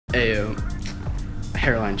Ayo.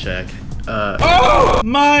 Hairline check. Oh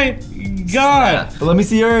my god! Let me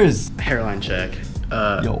see yours. Hairline check.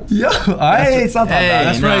 Yo, it's not that bad.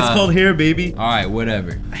 That's right, it's called hair, baby. Alright,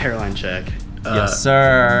 whatever. Hairline check. Yes,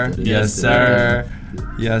 sir. Yes, sir.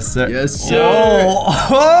 Yes, sir. Yes, sir.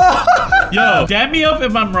 Oh. Yo, dab me up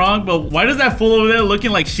if I'm wrong, but why does that fool over there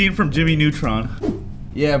looking like Sheen from Jimmy Neutron?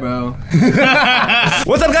 Yeah, bro.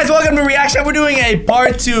 What's up, guys? Welcome to Reaction. We're doing a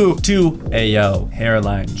part 2 to Ayo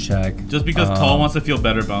hairline check. Just because Tall wants to feel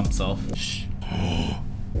better about himself. Shh.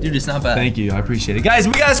 Dude, it's not bad. Thank you. I appreciate it. Guys,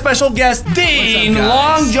 we got a special guest, Dean guys?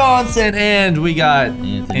 Long Johnson, and we got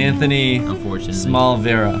Anthony unfortunately.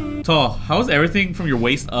 Smallvera. Tall, how is everything from your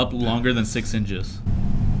waist up longer than 6 inches?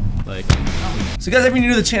 Like, so guys, if you're new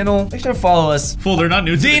to the channel, make sure to follow us. fool, they're not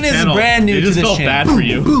new to Dean the is channel. brand new they to just this felt channel. bad for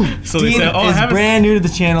you. So Dean they said, oh, is I brand new to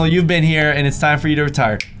the channel. You've been here, and it's time for you to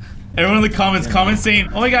retire. Everyone in the comments saying,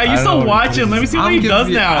 oh my god, you I don't still know watch him. Let me see what he does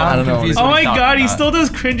now. I don't know. Oh my god, he still does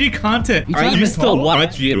cringy content. Are you still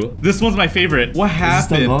watching? This one's my favorite. What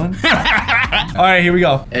happened? Alright, here we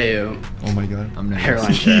go. Ayo. Oh my god. I'm nervous.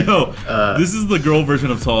 Hairline check. Yo, this is the girl version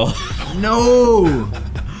of Tall. No!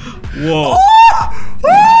 Whoa.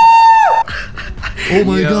 Oh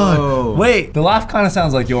my Yo. god. Wait, the laugh kind of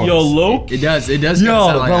sounds like yours. Yo, low. It does. It does. Yo,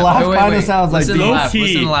 sound like the that. laugh Wait, kinda wait. sounds like listen to Dean. laugh. Low-key.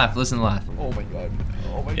 Listen to laugh. Listen to laugh. Oh my god.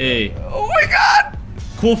 Oh my god. Hey, Oh my god.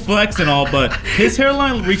 cool flex and all, but his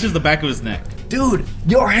hairline reaches the back of his neck. Dude,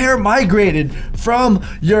 your hair migrated from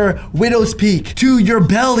your widow's peak to your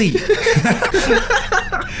belly. Dude,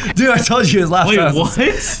 I told you his laugh. Wait, sounds- what?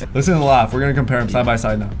 Listen to the laugh. We're gonna compare them side by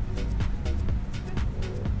side now.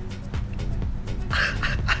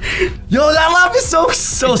 Yo, that laugh is so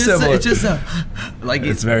similar. It's just like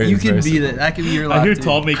It's very- You it's can very be similar. that. That can be your laugh. I hear too.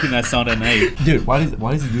 Tall making that sound at night. Dude, why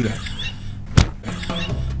does he do that?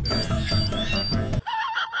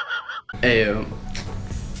 Ayo.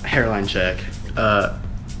 Hairline check. Whoa.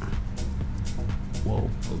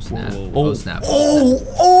 Oh snap! Whoa. Oh snap!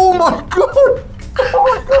 Oh my god. Oh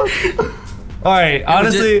my god. All right,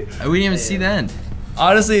 honestly, we didn't even see the end.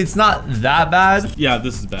 honestly, it's not that bad. Yeah,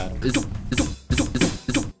 this is bad. It's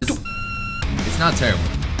not terrible.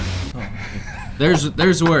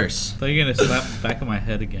 There's worse. I thought you were gonna slap the back of my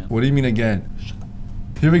head again. What do you mean again?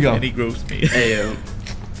 Here we go. And he groped me. Ayo.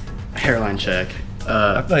 Hairline check.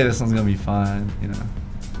 I feel like this one's gonna be fine, you know.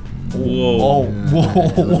 Whoa.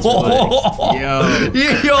 Oh, whoa. Yo.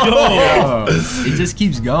 Yo. It just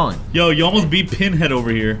keeps going. Yo, you almost beat Pinhead over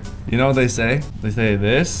here. You know what they say? They say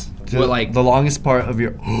this. What, like- the longest part of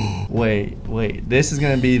your. Wait. This is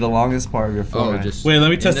gonna be the longest part of your Oh, forehead. just Wait, let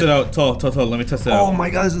me test it out. Tall, let me test it out. Oh my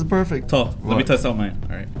god, this is perfect. Tall, let me What? test out mine.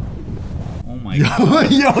 Alright. Oh my god.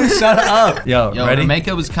 Yo, shut up. Yo, Yo, ready? her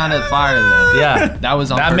makeup was kind of fire though. Yeah. That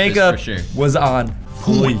was on That purpose makeup for sure. was on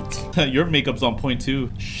point. Your makeup's on point too.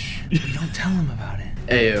 Don't tell him about it.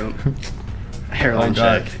 Ayo. Oh Hairline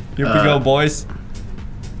god. check. Here we go, boys.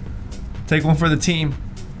 Take one for the team.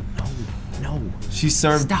 No. She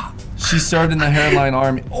served. Stop. She served in the hairline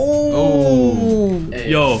army. Oh. Ayo.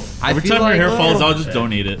 Yo, I every feel time your like- hair falls, I'll just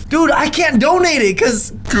donate it. Dude, I can't donate it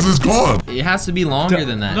because it's gone. It has to be longer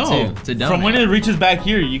than that No, too to donate. from when it reaches back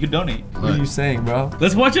here, you can donate. what are you saying, bro?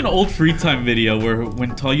 Let's watch an old free time video where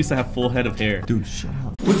when Tall used to have full head of hair. Dude, shut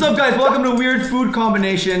up. What's up, guys? Welcome to Weird Food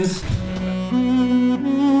Combinations.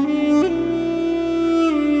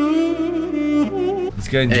 It's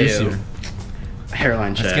getting juicier.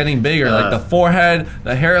 Hairline check. It's getting bigger, like the forehead,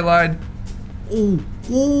 the hairline. Ooh.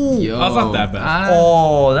 Yo, That's not that bad.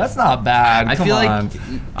 Oh, that's not bad. I Come feel on. like it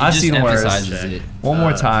I've just seen worse. emphasizes it. One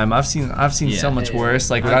more time. I've seen yeah. so much worse.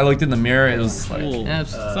 Like when I looked in the mirror, it was like, Cool. Yeah,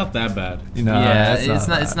 It's not that bad. you know, Yeah, that's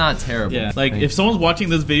it's not terrible. Yeah, like if someone's watching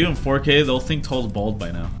this video in 4K, they'll think Tall's bald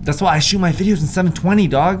by now. That's why I shoot my videos in 720,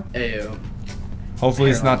 dog. Ayo.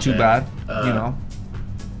 Hopefully it's not too bad. Hairline check. You know.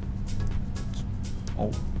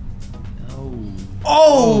 Oh.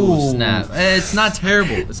 Oh snap! It's not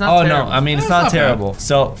terrible. It's not. Oh terrible. no, I mean it's That's not not bad. terrible.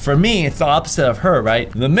 So for me, it's the opposite of her, right?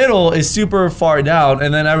 The middle is super far down,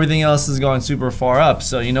 and then everything else is going super far up.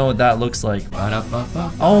 So you know what that looks like.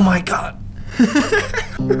 Oh my god.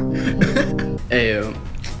 Ayo.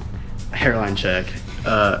 Hairline check.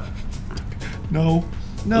 No. No.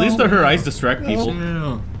 At least her eyes distract people.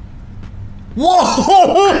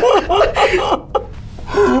 Whoa!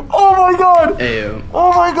 Oh my god! Ayo.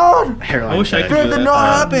 Oh my god! Hairline I wish I check. could That do did that.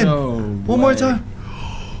 not happen. No One more way. time.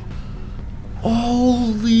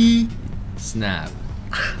 Holy. Snap.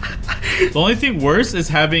 The only thing worse is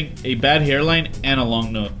having a bad hairline and a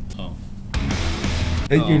long nose. Oh,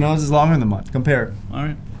 Your nose is longer than mine. Compare. all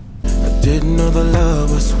right. Didn't know the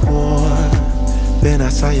love was war. Then I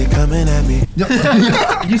saw you coming at me.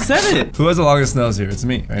 You said it. Who has the longest nose here? It's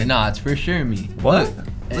me, right? Nah, it's for sure me. What?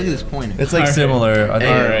 Look at this pointer. It's like Alright. similar. I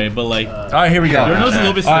think. Alright, but like, All right, here we go. your nose is a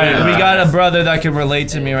little bit All right, straighter. we got a brother that can relate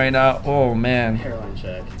to me right now. Oh man, Hairline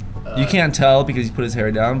check. you can't tell because he put his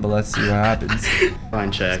hair down, but let's see what happens.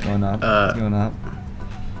 Line check. It's going up. It's going up.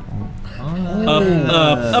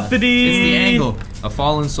 uppity. It's the angle. A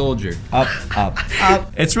fallen soldier. Up, up,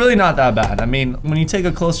 up. It's really not that bad. I mean, when you take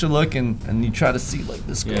a closer look and you try to see like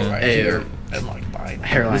this girl Yeah. right Hey, here, and like behind.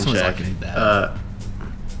 Hairline This one's check. like that.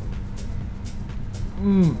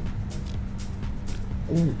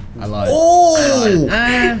 I lied. Oh!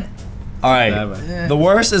 Eh. All right. The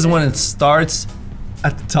worst is when it starts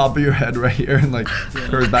at the top of your head right here and like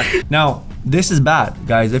curves back. Now, this is bad,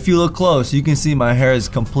 guys. If you look close, you can see my hair is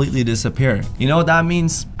completely disappearing. You know what that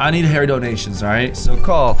means? I need hair donations, all right? So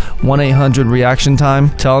call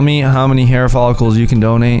 1-800-ReactionTime. Tell me how many hair follicles you can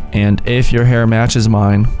donate and if your hair matches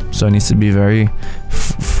mine. So it needs to be very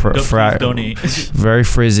Donate. very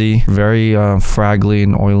frizzy, very fraggly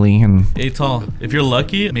and oily and Hey, Tall, if you're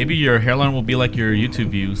lucky, maybe your hairline will be like your YouTube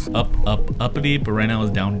views. Up, uppity, but right now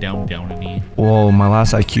it's down, down, down-y. whoa, my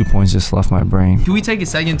last IQ points just left my brain. Can we take a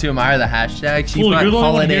second to admire the hashtag? She Fool, put you're the only one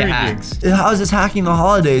holiday here, hacks. How is this hacking the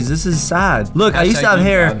holidays? This is sad. Look, I used to have Hashtag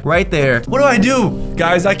hair YouTube. right there. What do I do?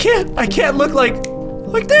 Guys, I can't look like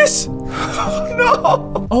this.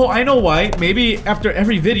 No. Oh, I know why. Maybe after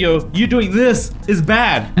every video, you doing this is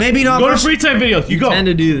bad. Maybe not. Go to brush- free time videos. You go. Tend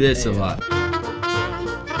to do this a lot.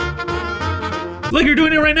 Look, you're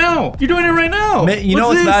doing it right now. You're doing it right now. You know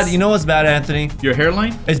what's this? bad? You know what's bad, Anthony? Your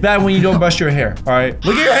hairline? It's bad when you don't brush your hair. All right.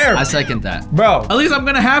 Look at your hair, I second that. bro. At least I'm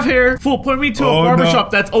gonna have hair. Fool, put me to Oh, a no.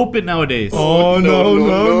 barbershop that's open nowadays. Oh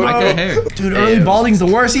no. I cut hair. Dude, early balding's the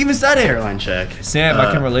worst. He even said it. Hairline check. Sam,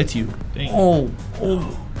 I can relate to you. Dang. Oh,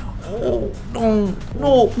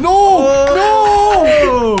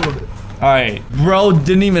 no. All right, bro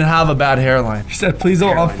didn't even have a bad hairline. He said, please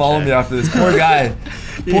don't Hairline unfollow check. me after this. Poor guy.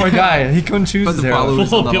 Poor guy. He couldn't choose Put his the hairline. followers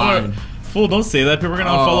Fool, on the people are, line. fool, don't say that. People are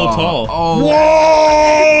gonna unfollow Tall. Oh,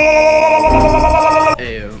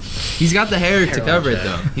 Ayo. he's got the hair to Hairline cover it check.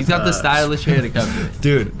 though. He's got the stylish hair to cover it.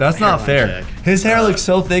 Dude, that's not fair. Hairline check. His hair looks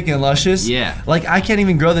so thick and luscious. Yeah. Like, I can't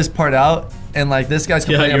even grow this part out. And, like, this guy's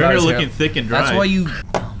Yeah, complaining your about hair his looking hair. thick and dry. That's why you.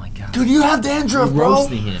 Oh my god. Dude, you have dandruff, You're bro.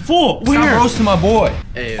 roasting him. Fool, Stop where? roasting my boy.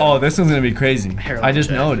 Ayo. Oh, this one's gonna be crazy. Hairline I just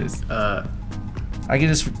check. noticed. I can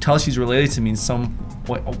just tell she's related to me in some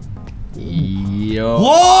way. Oh. Yo.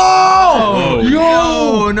 Whoa!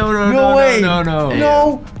 Yo! No way! no.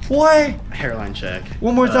 No way! Hairline check.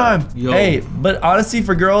 One more time. yo. Hey, but honestly,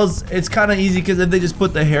 for girls, it's kind of easy because if they just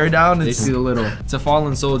put the hair down, They it's. see the little. It's a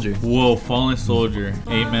fallen soldier. Whoa, fallen soldier.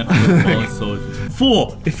 Amen for the fallen soldier.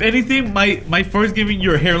 Fool, if anything, my fur is giving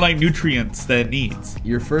your hairline nutrients that it needs.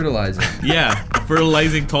 You're fertilizing. Yeah,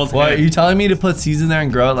 fertilizing Tall's What? head. Are you telling me to put seeds in there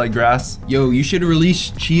and grow it like grass? Yo, you should release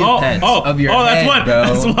chia pets of your that's head, one. bro.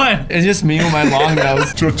 That's one. It's just me with my long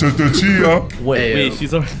nose. Wait, Wait,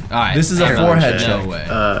 she's over. All right. This is a hairline forehead check. check. No way.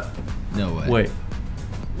 No way. wait.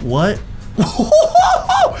 What?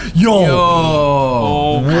 Yo!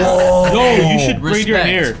 Yo. Oh, yo, you should braid your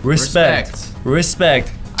hair. Respect.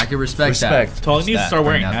 Respect. I can respect Respect. that. Tall, you need to That, start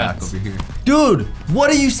bring wearing that back hats. over here. Dude, what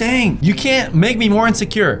are you saying? You can't make me more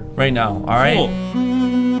insecure right now, all right?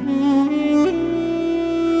 Fool.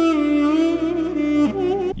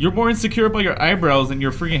 You're more insecure about your eyebrows than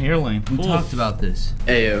your freaking hairline. We Fool. talked about this.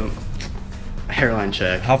 Ayo. Hairline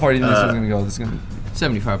check. How far do you think this is gonna go? This is gonna.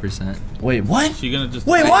 75%. Wait, what? She gonna just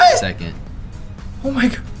Wait, what? Second. Oh my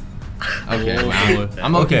god. Okay, Whoa. wow.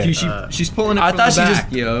 I'm okay. Okay. Confused. She's pulling it I from thought the she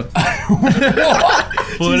back, yo.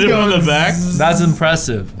 pull it from the back. That's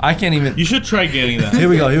impressive. I can't even. You should try getting that. Here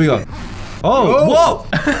we go. Here we go. Oh, whoa!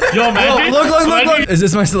 Yo, Oh, imagine. look! imagine- Is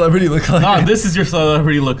this my celebrity lookalike? Nah, this is your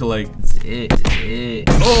celebrity lookalike.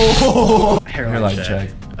 Oh! Hairline Hairline check.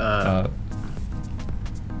 check.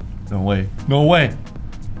 No way. No way.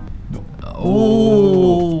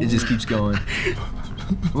 Oh. It just keeps going.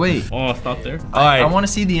 Wait. Oh, stop there. All right. I want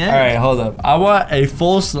to see the end. All right, hold up. I want a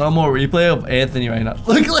full slow-mo replay of Anthony right now.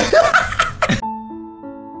 Look.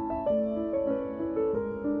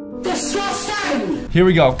 Here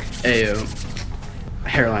we go. Ayo.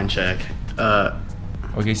 Hairline check.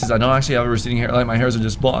 Okay, he says I don't actually have a receding hairline. My hairs are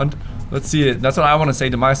just blonde. Let's see it. That's what I want to say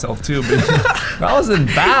to myself too. But that wasn't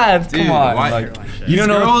bad. Dude, Come on. why- Like, Hairline check. you These don't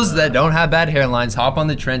know. girls that don't have bad hairlines hop on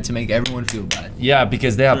the trend to make everyone feel bad. Yeah,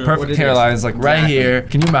 because they have What perfect it is. hairlines, like right Exactly. here.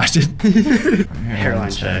 Can you imagine?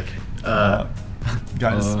 Hairline check.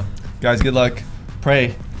 Guys, guys, good luck.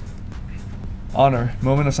 Pray. Honor.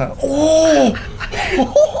 Moment of silence. Oh!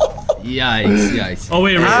 Yikes, yikes. Oh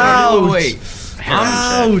wait, Ouch. Wait.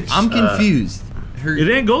 Hairline check. I'm confused. It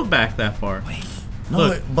didn't go back that far. No,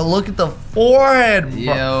 Look. but look at the forehead, bro.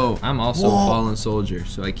 Yo, I'm also Whoa. a fallen soldier,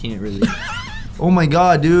 so I can't really. Oh my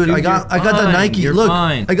god, dude. Dude, I got the fine. Nike. You're Look,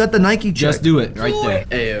 fine. I got the Nike check. Just do it right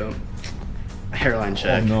there. Ayo. Hairline Oh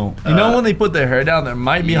check. no. You know when they put their hair down, they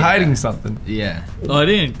might be Yeah. hiding something. Yeah. Oh, I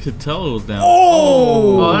didn't could tell it was down.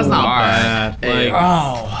 Oh! Oh, that's not Alright. bad. Like,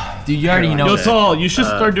 Oh. Dude, you already Hairline know yo, check. it. Saul, you should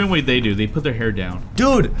start doing what they do. They put their hair down.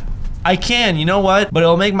 Dude, I can. You know what? But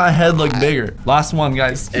it'll make my head look bigger. Last one,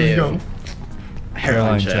 guys. Here we Ayo. go.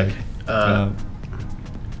 Hairline check. Oh.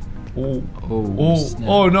 Oh, Oh, snap.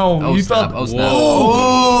 oh no. Oh, You snap. felt. Oh, snap.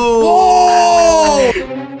 Oh!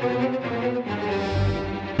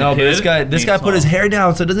 No, but Hit this it? guy Means put his all. hair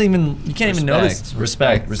down, so it doesn't even, you can't even notice.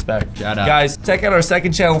 Respect. Respect. Shout out. Guys, check out our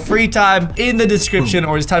second channel, Free Time, in the description,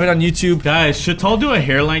 or just type it on YouTube. Guys, should Tall do a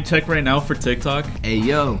hairline check right now for TikTok? Hey,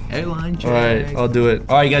 yo. Hairline check. All right, I'll do it.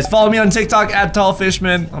 All right, guys, follow me on TikTok at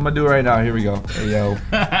TallFishman. I'm gonna do it right now. Here we go. Hey, yo,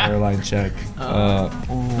 hairline check. No,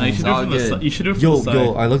 you should do it all from the good. side. You should do it from Yo, the side.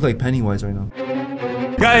 yo, I look like Pennywise right now.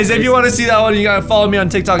 Guys, if you want to see that one, you gotta follow me on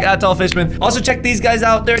TikTok at TallFishman. Also, check these guys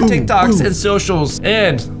out, their TikToks and socials.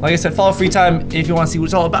 And like I said, follow Free Time if you want to see what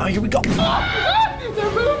it's all about. Here we go.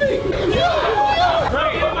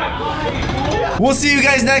 We'll see you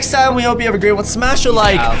guys next time. We hope you have a great one. Smash a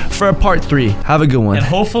like for part 3. Have a good one. And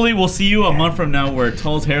hopefully we'll see you a month from now where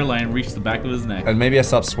Tall's hairline reached the back of his neck. And maybe I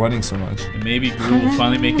stop sweating so much. And maybe Gru will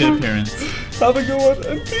finally make an appearance. Have a good one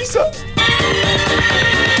and peace out.